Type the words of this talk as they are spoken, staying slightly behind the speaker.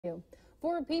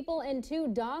4 people and 2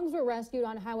 dogs were rescued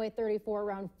on Highway 34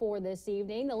 around 4 this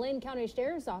evening. The Lane County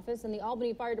Sheriff's Office and the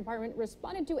Albany Fire Department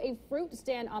responded to a fruit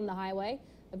stand on the highway.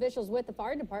 Officials with the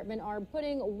fire department are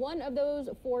putting one of those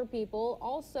 4 people,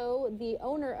 also the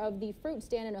owner of the fruit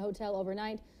stand, in a hotel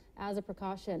overnight as a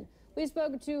precaution. We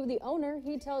spoke to the owner.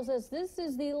 He tells us this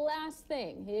is the last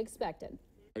thing he expected.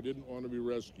 I didn't want to be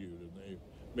rescued, and they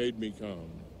made me come.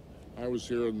 I was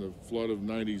here in the flood of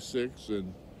 '96,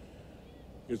 and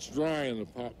it's dry in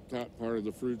the top part of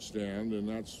the fruit stand, and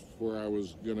that's where I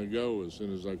was going to go as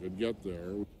soon as I could get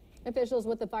there. Officials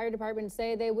with the fire department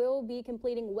say they will be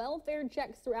completing welfare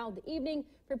checks throughout the evening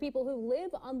for people who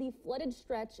live on the flooded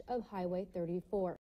stretch of Highway 34.